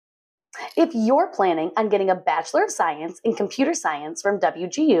If you're planning on getting a Bachelor of Science in Computer Science from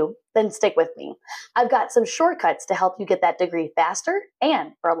WGU, then stick with me. I've got some shortcuts to help you get that degree faster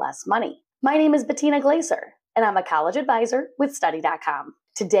and for less money. My name is Bettina, and I'm a college advisor with Study.com.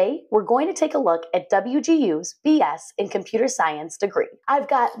 Today, we're going to take a look at WGU's BS in Computer Science degree. I've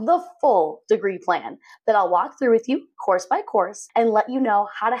got the full degree plan that I'll walk through with you course by course and let you know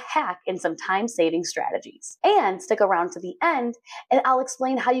how to hack in some time-saving strategies. And stick around to the end and I'll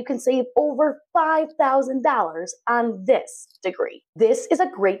explain how you can save over $5,000 on this degree. This is a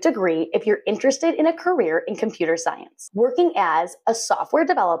great degree if you're interested in a career in computer science. Working as a software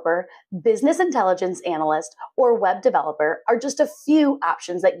developer, business intelligence analyst, or web developer are just a few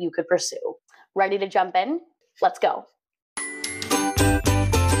options that you could pursue. Ready to jump in? Let's go.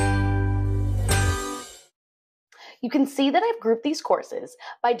 You can see that I've grouped these courses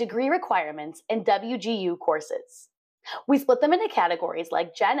by degree requirements and WGU courses. We split them into categories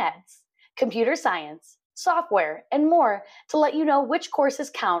like Gen Eds, Computer Science, Software, and more to let you know which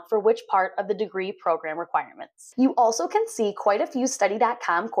courses count for which part of the degree program requirements. You also can see quite a few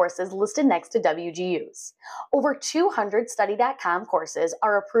Study.com courses listed next to WGU's. Over 200 Study.com courses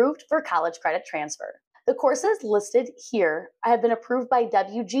are approved for college credit transfer. The courses listed here have been approved by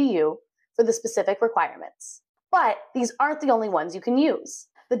WGU for the specific requirements. But these aren't the only ones you can use.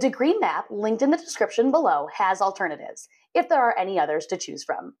 The degree map linked in the description below has alternatives, if there are any others to choose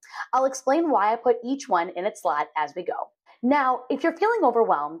from. I'll explain why I put each one in its slot as we go. Now, if you're feeling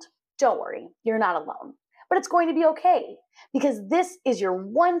overwhelmed, don't worry, you're not alone. But it's going to be okay, because this is your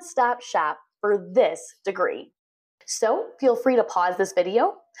one-stop shop for this degree. So feel free to pause this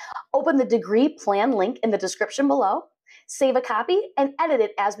video, open the degree plan link in the description below, save a copy, and edit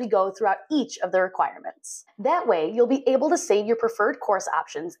it as we go throughout each of the requirements. That way, you'll be able to save your preferred course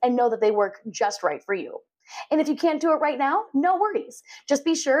options and know that they work just right for you. And if you can't do it right now, no worries. Just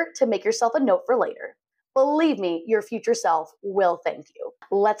be sure to make yourself a note for later. Believe me, your future self will thank you.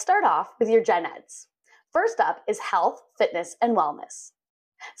 Let's start off with your Gen Eds. First up is Health, Fitness, and Wellness.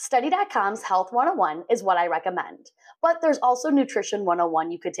 Study.com's Health 101 is what I recommend, but there's also Nutrition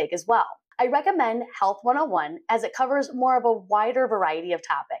 101 you could take as well. I recommend Health 101 as it covers more of a wider variety of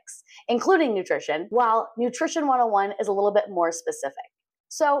topics, including nutrition, while Nutrition 101 is a little bit more specific.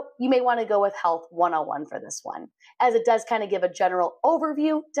 So you may want to go with Health 101 for this one, as it does kind of give a general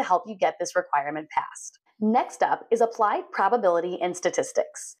overview to help you get this requirement passed. Next up is Applied Probability and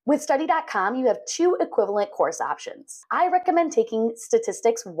Statistics. With Study.com, you have two equivalent course options. I recommend taking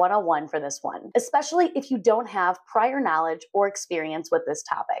Statistics 101 for this one, especially if you don't have prior knowledge or experience with this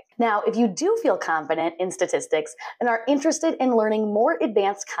topic. Now, if you do feel confident in statistics and are interested in learning more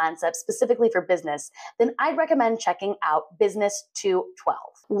advanced concepts specifically for business, then I'd recommend checking out Business 212.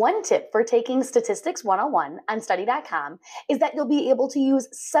 One tip for taking Statistics 101 on Study.com is that you'll be able to use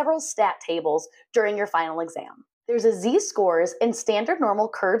several stat tables during your final exam. There's a z-scores and standard normal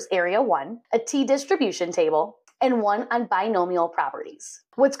curves area 1, a t-distribution table, and one on binomial properties.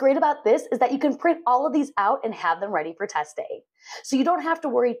 What's great about this is that you can print all of these out and have them ready for test day. So you don't have to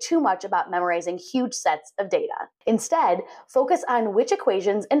worry too much about memorizing huge sets of data. Instead, focus on which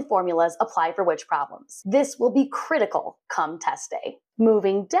equations and formulas apply for which problems. This will be critical come test day.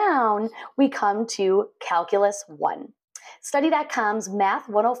 Moving down, we come to Calculus 1. Study.com's Math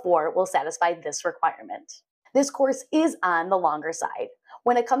 104 will satisfy this requirement. This course is on the longer side.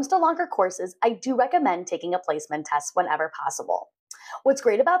 When it comes to longer courses, I do recommend taking a placement test whenever possible. What's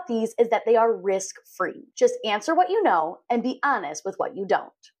great about these is that they are risk-free. Just answer what you know and be honest with what you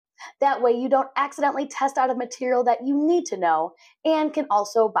don't. That way you don't accidentally test out of material that you need to know and can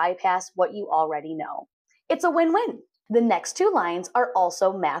also bypass what you already know. It's a win-win. The next two lines are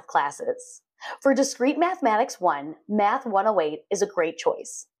also math classes. For Discrete Mathematics 1, Math 108 is a great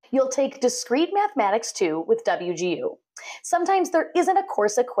choice. You'll take Discrete Mathematics 2 with WGU. Sometimes there isn't a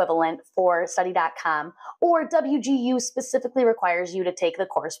course equivalent for Study.com, or WGU specifically requires you to take the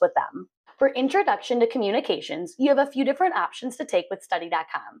course with them. For Introduction to Communications, you have a few different options to take with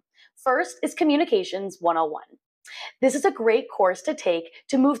Study.com. First is Communications 101. This is a great course to take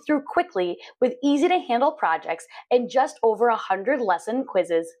to move through quickly with easy-to-handle projects and just over 100 lesson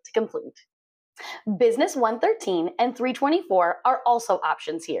quizzes to complete. Business 113 and 324 are also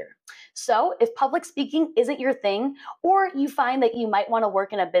options here. So if public speaking isn't your thing, or you find that you might want to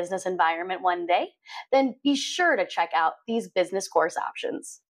work in a business environment one day, then be sure to check out these business course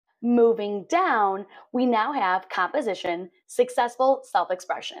options. Moving down, we now have Composition, Successful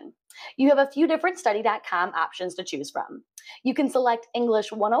Self-Expression. You have a few different Study.com options to choose from. You can select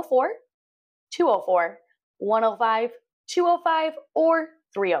English 104, 204, 105, 205, or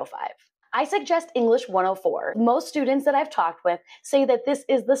 305. I suggest English 104. Most students that I've talked with say that this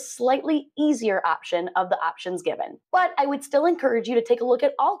is the slightly easier option of the options given. But I would still encourage you to take a look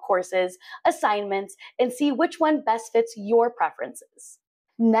at all courses, assignments, and see which one best fits your preferences.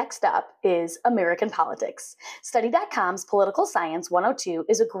 Next up is American Politics. Study.com's Political Science 102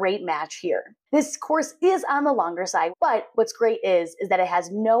 is a great match here. This course is on the longer side, but what's great is that it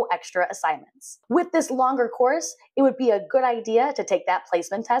has no extra assignments. With this longer course, it would be a good idea to take that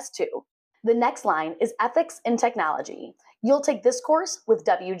placement test too. The next line is Ethics in Technology. You'll take this course with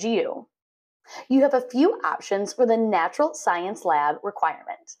WGU. You have a few options for the Natural Science Lab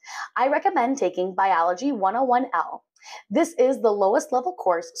requirement. I recommend taking Biology 101L. This is the lowest level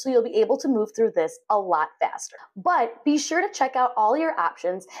course, so you'll be able to move through this a lot faster. But be sure to check out all your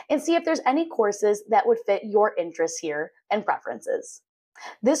options and see if there's any courses that would fit your interests here and preferences.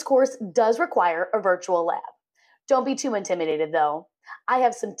 This course does require a virtual lab. Don't be too intimidated though. I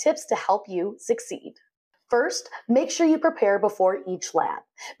have some tips to help you succeed. First, make sure you prepare before each lab.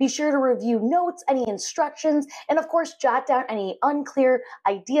 Be sure to review notes, any instructions, and of course, jot down any unclear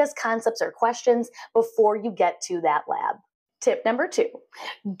ideas, concepts, or questions before you get to that lab. Tip number 2,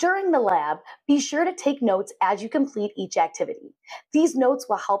 during the lab, be sure to take notes as you complete each activity. These notes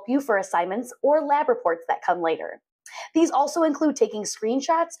will help you for assignments or lab reports that come later. These also include taking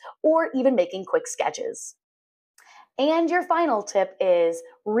screenshots or even making quick sketches. And your final tip is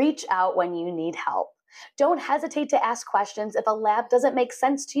reach out when you need help. Don't hesitate to ask questions if a lab doesn't make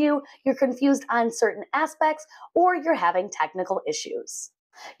sense to you, you're confused on certain aspects, or you're having technical issues.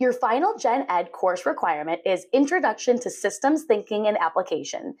 Your final Gen Ed course requirement is Introduction to Systems Thinking and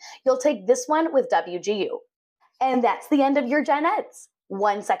Application. You'll take this one with WGU. And that's the end of your Gen Eds.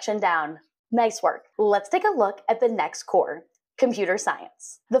 One section down. Nice work. Let's take a look at the next core. Computer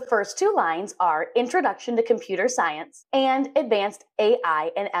Science. The first 2 lines are Introduction to Computer Science and Advanced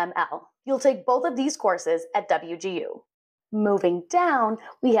AI and ML. You'll take both of these courses at WGU. Moving down,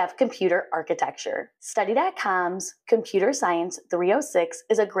 we have Computer Architecture. Study.com's Computer Science 306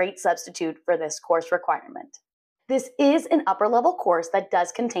 is a great substitute for this course requirement. This is an upper level course that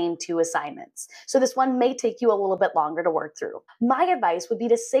does contain 2 assignments, so this one may take you a little bit longer to work through. My advice would be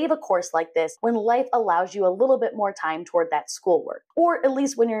to save a course like this when life allows you a little bit more time toward that schoolwork, or at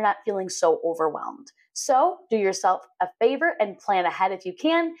least when you're not feeling so overwhelmed. So do yourself a favor and plan ahead if you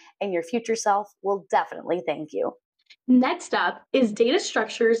can, and your future self will definitely thank you. Next up is Data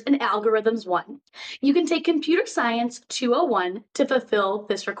Structures and Algorithms 1. You can take Computer Science 201 to fulfill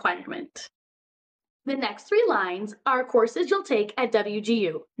this requirement. The next 3 lines are courses you'll take at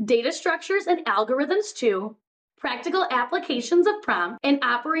WGU: Data Structures and Algorithms 2, Practical Applications of Prompt, and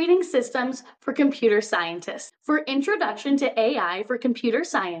Operating Systems for Computer Scientists. For Introduction to AI for Computer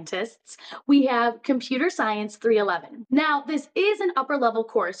Scientists, we have Computer Science 311. Now, this is an upper level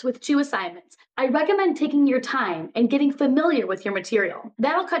course with 2 assignments. I recommend taking your time and getting familiar with your material.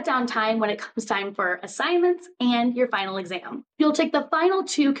 That'll cut down time when it comes time for assignments and your final exam. You'll take the final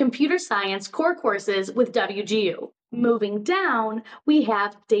 2 computer science core courses with WGU. Moving down, we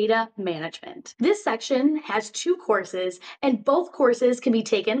have Data Management. This section has 2 courses, and both courses can be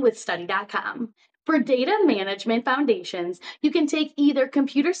taken with Study.com. For Data Management Foundations, you can take either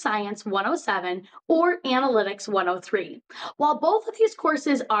Computer Science 107 or Analytics 103. While both of these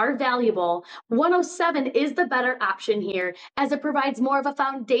courses are valuable, 107 is the better option here, as it provides more of a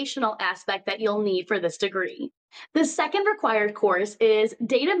foundational aspect that you'll need for this degree. The second required course is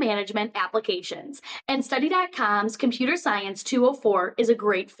Data Management Applications, and Study.com's Computer Science 204 is a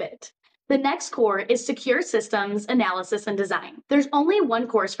great fit. The next core is Secure Systems Analysis and Design. There's only one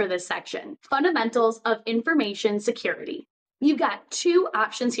course for this section, Fundamentals of Information Security. You've got 2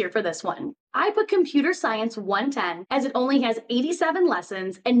 options here for this one. I put Computer Science 110 as it only has 87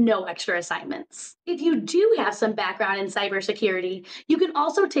 lessons and no extra assignments. If you do have some background in cybersecurity, you can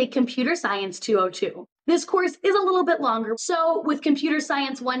also take Computer Science 202. This course is a little bit longer, so with Computer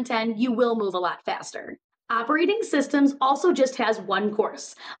Science 110, you will move a lot faster. Operating Systems also just has 1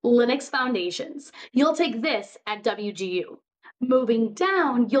 course, Linux Foundations. You'll take this at WGU. Moving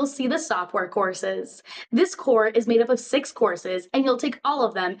down, you'll see the software courses. This core is made up of 6 courses, and you'll take all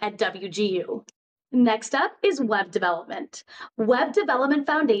of them at WGU. Next up is Web Development. Web Development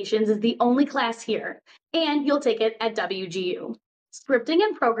Foundations is the only class here, and you'll take it at WGU. Scripting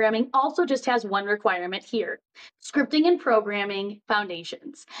and Programming also just has 1 requirement here, Scripting and Programming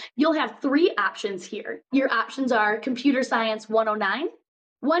Foundations. You'll have 3 options here. Your options are Computer Science 109,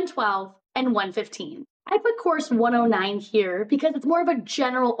 112, and 115. I put course 109 here because it's more of a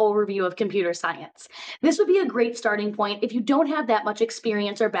general overview of computer science. This would be a great starting point if you don't have that much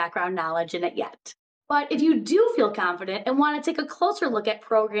experience or background knowledge in it yet. But if you do feel confident and want to take a closer look at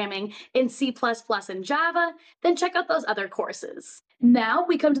programming in C++ and Java, then check out those other courses. Now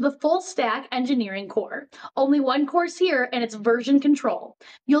we come to the full stack engineering core. Only one course here, and it's version control.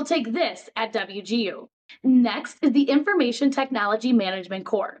 You'll take this at WGU. Next is the Information Technology Management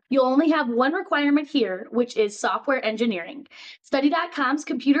core. You'll only have one requirement here, which is software engineering. Study.com's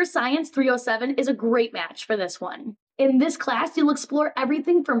Computer Science 307 is a great match for this one. In this class, you'll explore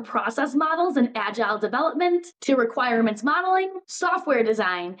everything from process models and agile development to requirements modeling, software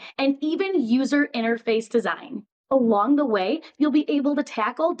design, and even user interface design. Along the way, you'll be able to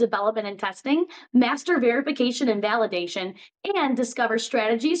tackle development and testing, master verification and validation, and discover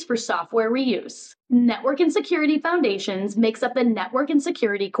strategies for software reuse. Network and Security Foundations makes up the Network and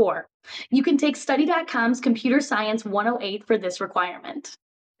Security core. You can take Study.com's Computer Science 108 for this requirement.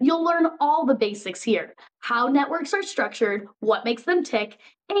 You'll learn all the basics here: how networks are structured, what makes them tick,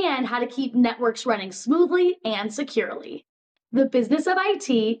 and how to keep networks running smoothly and securely. The Business of IT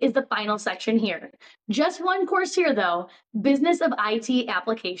is the final section here. Just one course here though, Business of IT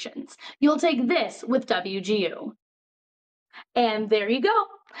Applications. You'll take this with WGU. And there you go.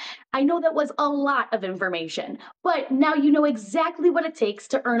 I know that was a lot of information, but now you know exactly what it takes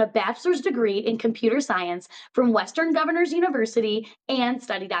to earn a bachelor's degree in computer science from Western Governors University and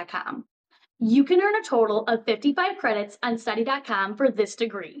Study.com. You can earn a total of 55 credits on Study.com for this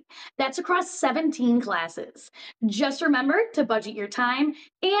degree. That's across 17 classes. Just remember to budget your time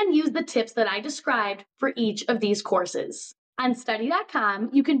and use the tips that I described for each of these courses. On Study.com,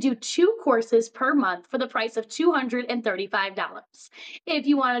 you can do 2 courses per month for the price of $235. If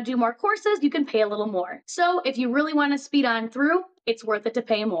you want to do more courses, you can pay a little more. So if you really want to speed on through, it's worth it to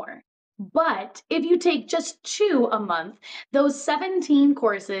pay more. But if you take just 2 a month, those 17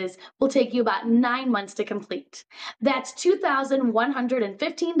 courses will take you about 9 months to complete. That's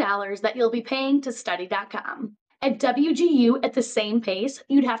 $2,115 that you'll be paying to Study.com. At WGU, at the same pace,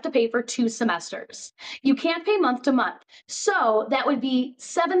 you'd have to pay for 2 semesters. You can't pay month to month, so that would be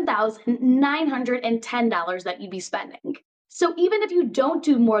 $7,910 that you'd be spending. So even if you don't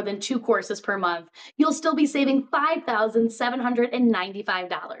do more than 2 courses per month, you'll still be saving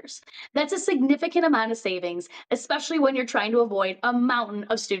 $5,795. That's a significant amount of savings, especially when you're trying to avoid a mountain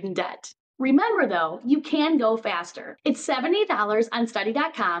of student debt. Remember though, you can go faster. It's $70 on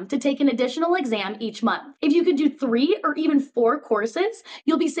Study.com to take an additional exam each month. If you could do 3 or even 4 courses,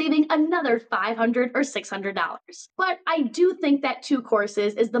 you'll be saving another $500 or $600. But I do think that 2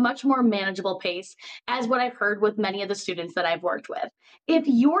 courses is the much more manageable pace, as what I've heard with many of the students that I've worked with. If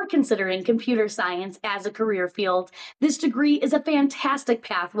you're considering computer science as a career field, this degree is a fantastic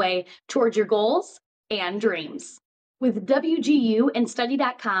pathway towards your goals and dreams. With WGU and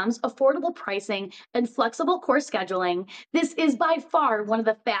Study.com's affordable pricing and flexible course scheduling, this is by far one of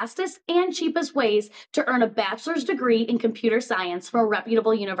the fastest and cheapest ways to earn a bachelor's degree in computer science from a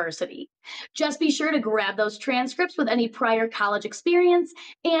reputable university. Just be sure to grab those transcripts with any prior college experience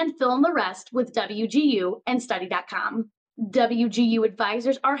and fill in the rest with WGU and Study.com. WGU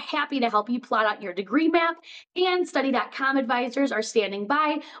advisors are happy to help you plot out your degree map, and Study.com advisors are standing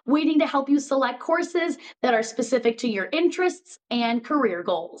by, waiting to help you select courses that are specific to your interests and career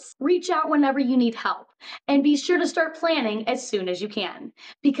goals. Reach out whenever you need help, and be sure to start planning as soon as you can,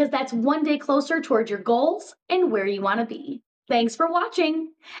 because that's one day closer towards your goals and where you want to be. Thanks for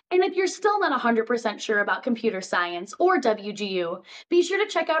watching! And if you're still not 100% sure about computer science or WGU, be sure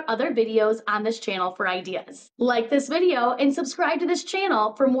to check out other videos on this channel for ideas. Like this video and subscribe to this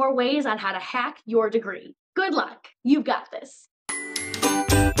channel for more ways on how to hack your degree. Good luck! You've got this!